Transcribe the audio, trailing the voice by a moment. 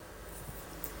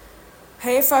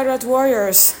Hey Fighter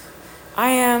Warriors, I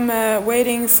am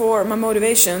waiting for my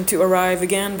motivation to arrive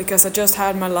again because I just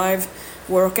had my live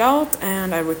workout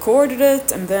and I recorded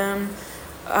it, and then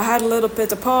I had a little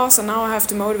bit of pause, and now I have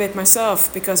to motivate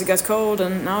myself because it got cold,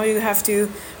 and now you have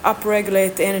to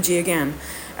upregulate the energy again.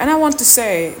 And I want to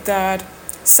say that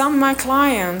some of my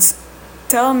clients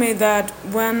tell me that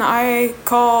when I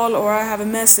call or I have a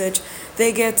message,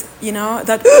 they get,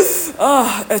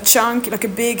 that a chunk, like a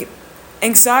big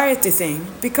anxiety thing,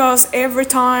 because every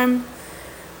time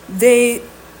they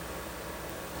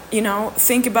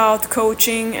think about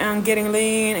coaching and getting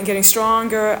lean and getting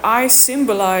stronger, I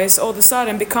symbolize all of a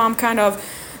sudden, become kind of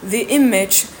the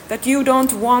image that you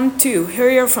don't want to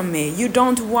hear from me. You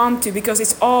don't want to, because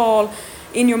it's all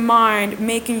in your mind,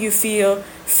 making you feel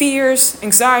fears,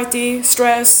 anxiety,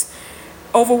 stress,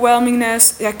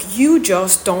 overwhelmingness, like you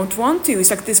just don't want to. It's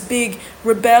like this big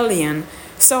rebellion.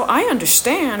 So I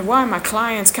understand why my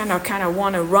clients kind of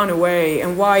want to run away,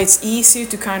 and why it's easy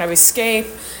to kind of escape,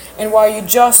 and why you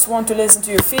just want to listen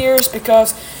to your fears,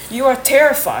 because you are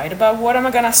terrified about what am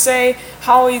I going to say,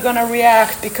 how are you going to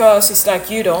react, because it's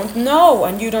like you don't know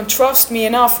and you don't trust me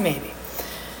enough maybe.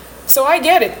 So I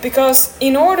get it, because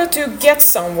in order to get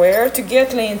somewhere, to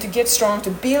get lean, to get strong,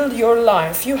 to build your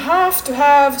life, you have to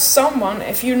have someone,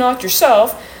 if you're not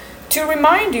yourself, to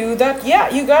remind you that,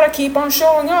 you gotta keep on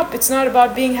showing up. It's not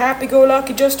about being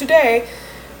happy-go-lucky just today.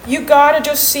 You gotta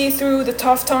just see through the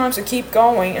tough times and keep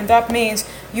going. And that means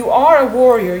you are a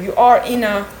warrior. You are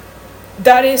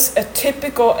that is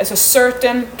a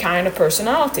certain kind of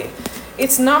personality.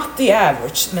 It's not the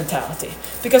average mentality,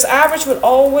 because average will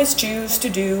always choose to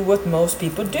do what most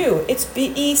people do. It's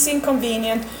be easy and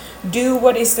convenient, do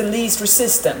what is the least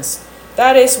resistance.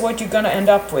 That is what you're gonna end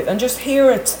up with. And just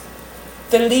hear it.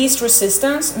 The least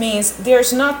resistance means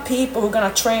there's not people who are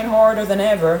gonna train harder than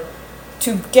ever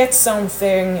to get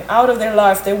something out of their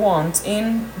life they want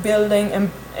in building, and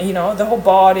the whole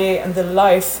body and the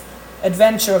life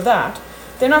adventure of that.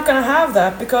 They're not gonna have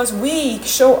that, because we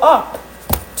show up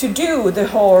to do the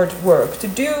hard work, to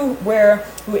do where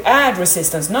we add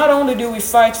resistance. Not only do we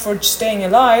fight for staying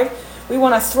alive, we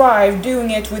want to thrive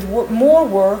doing it with more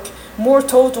work, more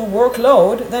total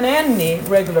workload than any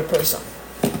regular person.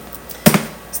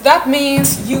 So that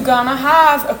means you're gonna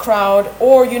have a crowd,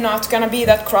 or you're not gonna be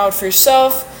that crowd for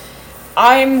yourself.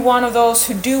 I'm one of those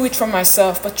who do it for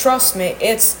myself, but trust me,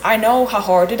 I know how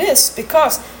hard it is,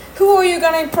 because who are you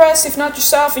going to impress if not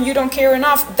yourself, and you don't care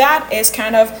enough? That is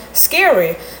kind of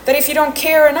scary. That if you don't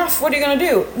care enough, what are you going to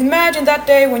do? Imagine that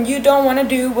day when you don't want to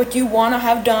do what you want to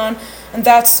have done, and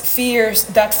that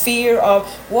fear of,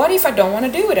 what if I don't want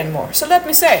to do it anymore? So let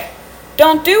me say,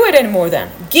 don't do it anymore then.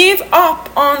 Give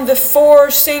up on the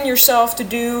forcing yourself to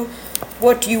do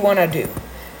what you want to do.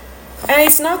 And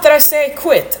it's not that I say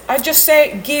quit. I just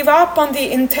say give up on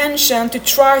the intention to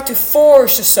try to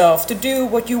force yourself to do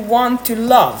what you want to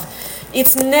love.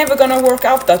 It's never going to work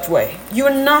out that way.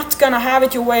 You're not going to have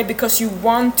it your way because you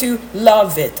want to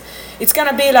love it. It's going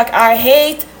to be like, I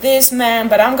hate this man,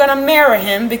 but I'm going to marry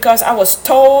him because I was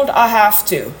told I have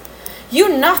to.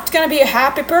 You're not going to be a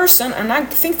happy person, and I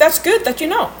think that's good that you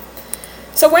know.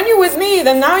 So when you're with me,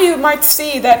 then now you might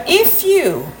see that if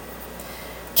you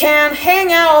can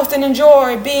hang out and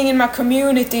enjoy being in my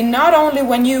community, not only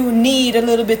when you need a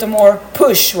little bit more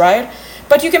push, right?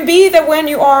 But you can be there when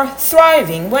you are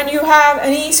thriving, when you have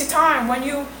an easy time, when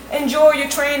you enjoy your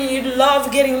training, you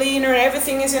love getting leaner,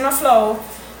 everything is in a flow,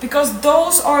 because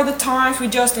those are the times we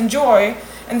just enjoy,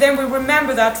 and then we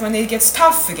remember that when it gets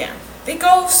tough again. It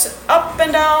goes up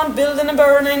and down, building and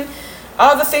burning,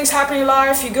 other things happen in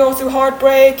life, you go through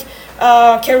heartbreak,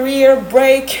 career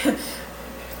break,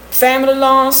 family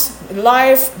loss,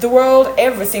 life, the world,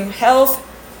 everything, health,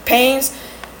 pains,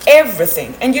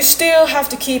 everything. And you still have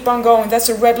to keep on going. That's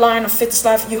a red line of fitness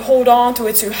life. You hold on to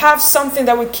it. So you have something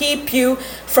that will keep you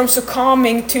from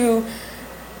succumbing to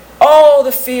all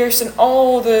the fears and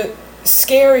all the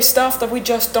scary stuff that we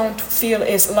just don't feel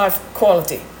is life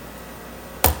quality.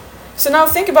 So now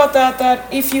think about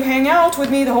that if you hang out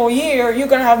with me the whole year, you're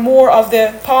going to have more of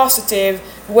the positive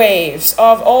waves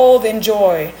of all the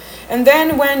joy. And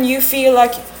then when you feel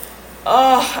like,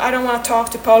 I don't want to talk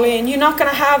to Pauline, you're not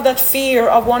going to have that fear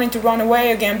of wanting to run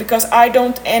away again, because I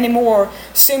don't anymore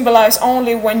symbolize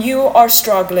only when you are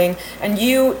struggling and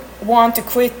you want to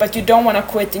quit, but you don't want to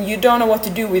quit and you don't know what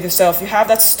to do with yourself. You have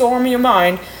that storm in your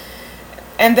mind,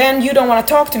 and then you don't want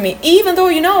to talk to me, even though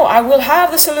you know I will have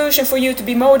the solution for you to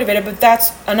be motivated, but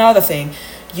that's another thing.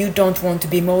 You don't want to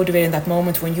be motivated in that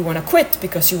moment when you want to quit,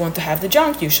 because you want to have the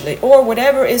junk usually, or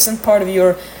whatever isn't part of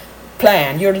your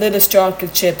plan, your little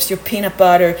chocolate chips, your peanut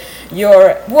butter,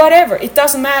 your whatever. It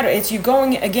doesn't matter. It's you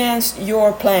going against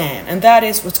your plan, and that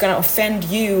is what's going to offend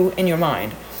you in your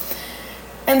mind.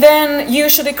 And then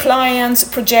usually clients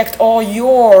project all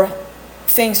your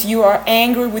things. You are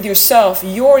angry with yourself,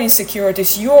 your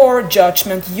insecurities, your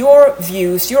judgment, your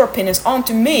views, your opinions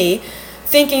onto me,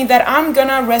 thinking that I'm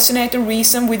gonna resonate and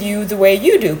reason with you the way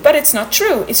you do. But it's not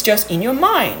true. It's just in your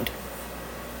mind.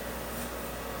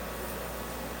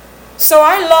 So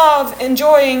I love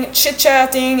enjoying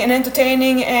chit-chatting and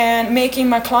entertaining and making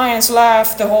my clients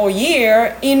laugh the whole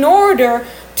year in order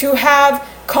to have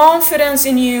confidence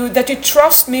in you, that you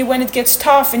trust me when it gets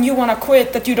tough and you want to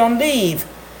quit, that you don't leave.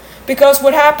 Because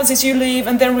what happens is you leave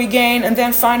and then regain and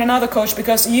then find another coach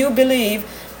because you believe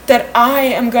that I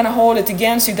am going to hold it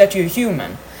against you that you're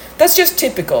human. That's just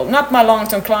typical, not my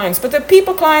long-term clients, but the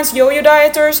people clients, yo-yo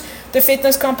dieters, the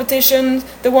fitness competition,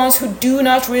 the ones who do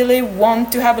not really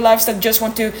want to have a lifestyle, just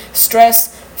want to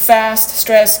stress, fast,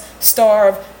 stress,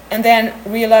 starve, and then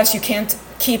realize you can't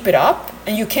keep it up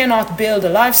and you cannot build a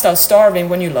lifestyle starving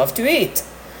when you love to eat.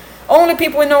 Only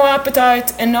people with no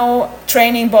appetite and no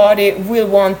training body will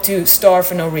want to starve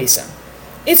for no reason.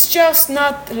 It's just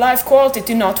not life quality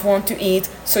to not want to eat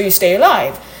so you stay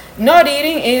alive. Not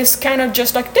eating is kind of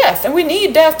just like death, and we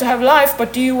need death to have life,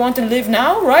 but do you want to live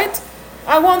now, right?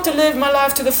 I want to live my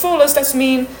life to the fullest. That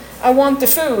means I want the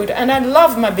food, and I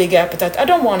love my big appetite. I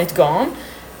don't want it gone.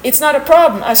 It's not a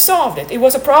problem. I solved it. It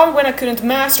was a problem when I couldn't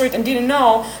master it and didn't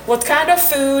know what kind of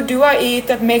food do I eat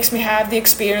that makes me have the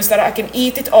experience that I can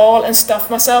eat it all and stuff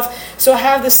myself. So I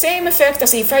have the same effect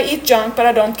as if I eat junk, but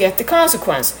I don't get the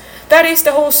consequence. That is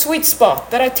the whole sweet spot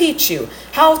that I teach you,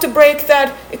 how to break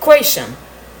that equation.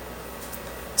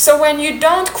 So when you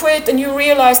don't quit and you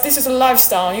realize this is a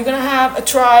lifestyle, you're going to have a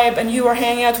tribe and you are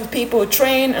hanging out with people who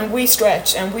train and we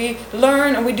stretch and we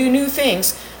learn and we do new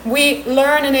things. We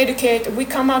learn and educate, we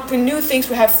come up with new things,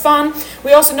 we have fun.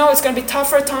 We also know it's going to be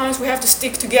tougher at times, we have to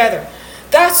stick together.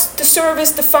 That's the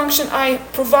service, the function I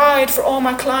provide for all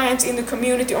my clients in the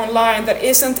community online that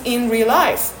isn't in real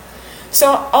life.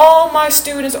 So all my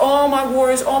students, all my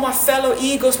warriors, all my fellow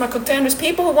eagles, my contenders,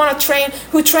 people who want to train,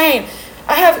 who train.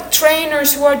 I have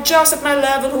trainers who are just at my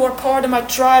level, who are part of my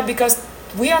tribe, because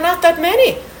we are not that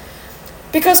many.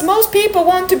 Because most people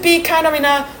want to be kind of in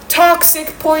a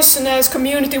toxic, poisonous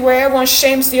community where everyone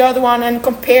shames the other one and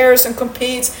compares and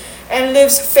competes and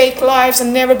lives fake lives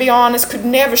and never be honest, could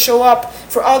never show up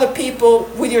for other people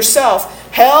with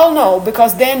yourself. Hell no,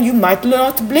 because then you might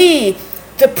not be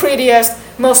the prettiest,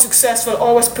 most successful,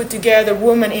 always put together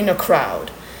woman in a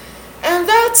crowd. And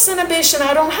that's an ambition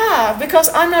I don't have, because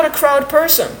I'm not a crowd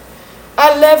person.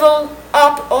 I level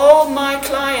up all my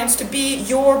clients to be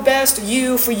your best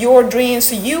you for your dreams,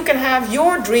 so you can have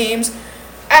your dreams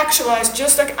actualized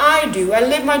just like I do. I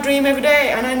live my dream every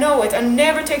day and I know it. I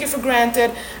never take it for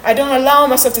granted. I don't allow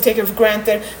myself to take it for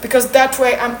granted, because that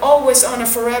way I'm always on a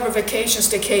forever vacation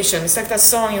staycation. It's like that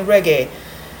song in reggae.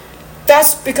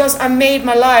 That's because I made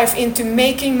my life into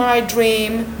making my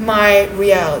dream my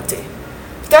reality.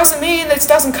 Doesn't mean that it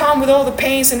doesn't come with all the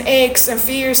pains and aches and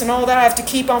fears and all that I have to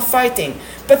keep on fighting.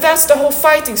 But that's the whole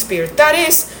fighting spirit. That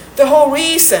is the whole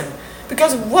reason.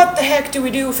 Because what the heck do we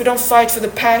do if we don't fight for the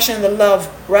passion and the love,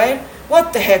 right?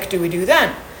 What the heck do we do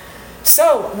then?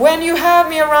 So, when you have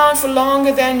me around for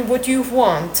longer than what you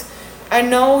want, I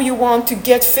know you want to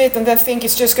get fit and then think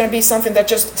it's just going to be something that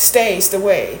just stays the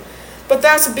way. But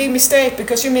that's a big mistake,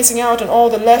 because you're missing out on all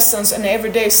the lessons and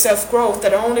everyday self-growth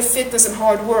that only fitness and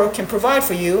hard work can provide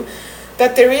for you.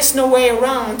 That there is no way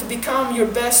around to become your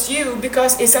best you,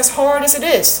 because it's as hard as it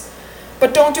is.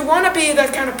 But don't you want to be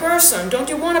that kind of person? Don't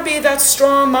you want to be that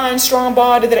strong mind, strong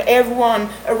body that everyone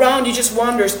around you just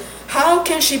wonders, how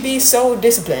can she be so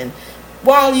disciplined?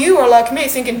 While you are like me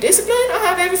thinking, discipline? I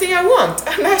have everything I want.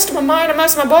 I master my mind, I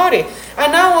master my body. I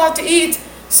know how to eat.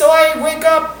 So I wake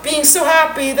up being so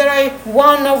happy that I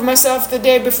won over myself the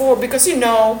day before, because you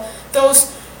know,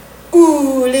 those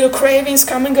little cravings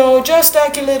come and go, just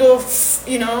like a little,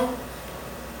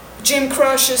 gym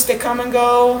crushes, they come and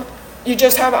go. You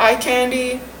just have eye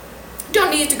candy. You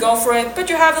don't need to go for it, but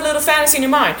you have a little fantasy in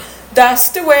your mind. That's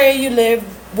the way you live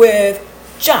with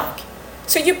junk.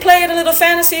 So you play a little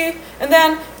fantasy and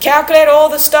then calculate all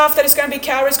the stuff that is going to be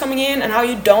calories coming in, and how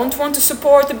you don't want to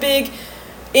support the big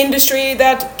industry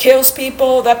that kills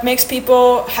people, that makes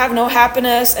people have no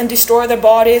happiness and destroy their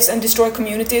bodies and destroy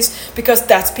communities, because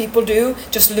that's people do,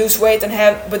 just lose weight and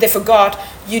have, but they forgot,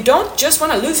 you don't just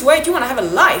want to lose weight, you want to have a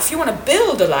life, you want to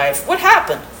build a life. What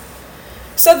happened?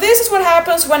 So this is what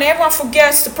happens when everyone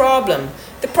forgets the problem.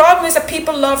 The problem is that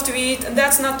people love to eat, and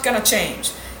that's not going to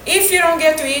change. If you don't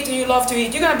get to eat and you love to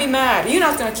eat, you're going to be mad. You're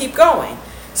not going to keep going.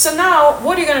 So now,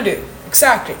 what are you going to do?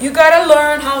 Exactly. You got to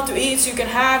learn how to eat so you can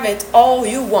have it all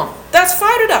you want. That's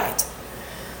fighter diet.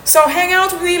 So hang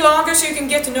out with me longer so you can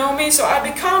get to know me, so I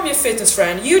become your fitness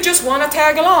friend. You just want to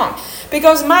tag along.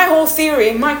 Because my whole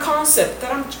theory, my concept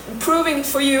that I'm proving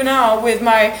for you now with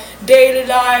my daily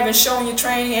life and showing you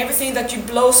training, everything that you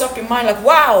blows up your mind like,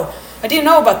 wow, I didn't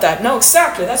know about that. No,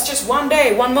 exactly. That's just one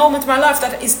day, one moment in my life.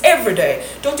 That is every day.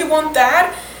 Don't you want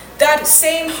that? That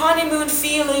same honeymoon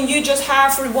feeling you just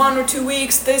have for 1 or 2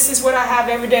 weeks, this is what I have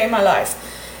every day in my life.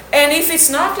 And if it's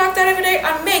not like that every day,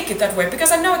 I make it that way because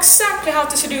I know exactly how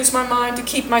to seduce my mind to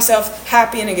keep myself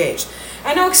happy and engaged.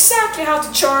 I know exactly how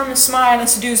to charm and smile and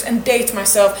seduce and date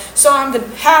myself so I'm the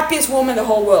happiest woman in the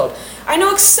whole world. I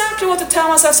know exactly what to tell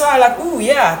myself so I'm like, ooh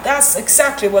yeah, that's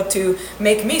exactly what to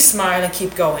make me smile and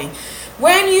keep going.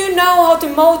 When you know how to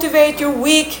motivate your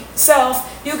weak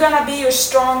self, you're gonna be your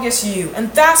strongest you.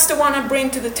 And that's the one I bring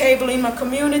to the table in my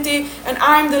community. And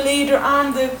I'm the leader,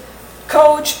 I'm the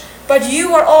coach, but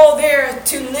you are all there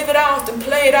to live it out and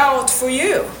play it out for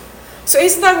you. So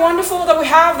isn't that wonderful that we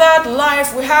have that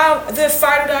life? We have the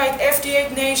Fighter Diet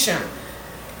FD8 Nation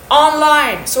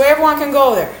online, so everyone can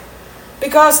go there.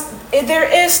 Because there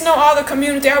is no other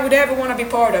community I would ever want to be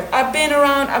part of. I've been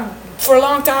around for a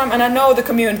long time and I know the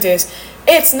communities.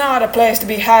 It's not a place to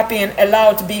be happy and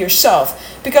allowed to be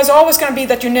yourself. Because it's always going to be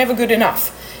that you're never good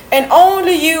enough. And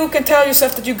only you can tell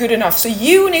yourself that you're good enough. So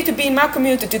you need to be in my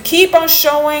community to keep on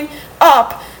showing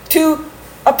up, to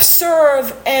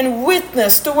observe and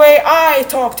witness the way I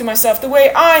talk to myself, the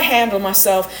way I handle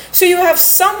myself. So you have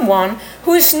someone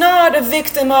who is not a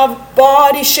victim of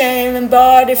body shame and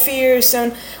body fears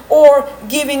or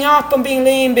giving up on being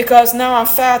lean because now I'm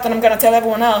fat and I'm going to tell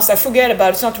everyone else, I forget about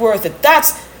it, it's not worth it.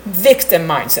 That's victim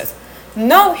mindset.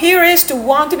 No, here is to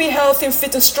want to be healthy and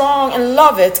fit and strong and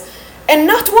love it and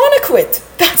not want to quit.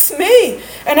 That's me.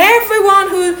 And everyone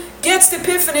who gets the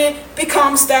epiphany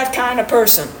becomes that kind of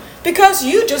person. Because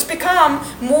you just become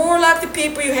more like the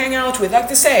people you hang out with. Like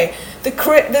they say, the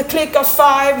clique of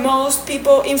 5 most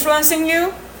people influencing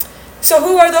you. So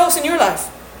who are those in your life?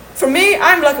 For me,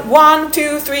 I'm like 1,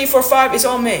 2, 3, 4, 5 is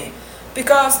all me.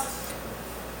 Because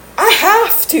I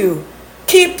have to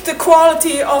keep the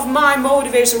quality of my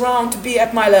motivators around to be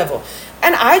at my level.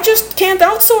 And I just can't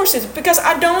outsource it because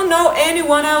I don't know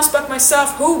anyone else but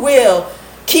myself who will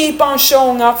keep on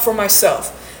showing up for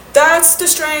myself. That's the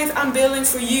strength I'm building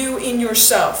for you in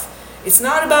yourself. It's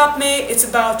not about me, it's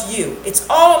about you. It's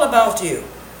all about you.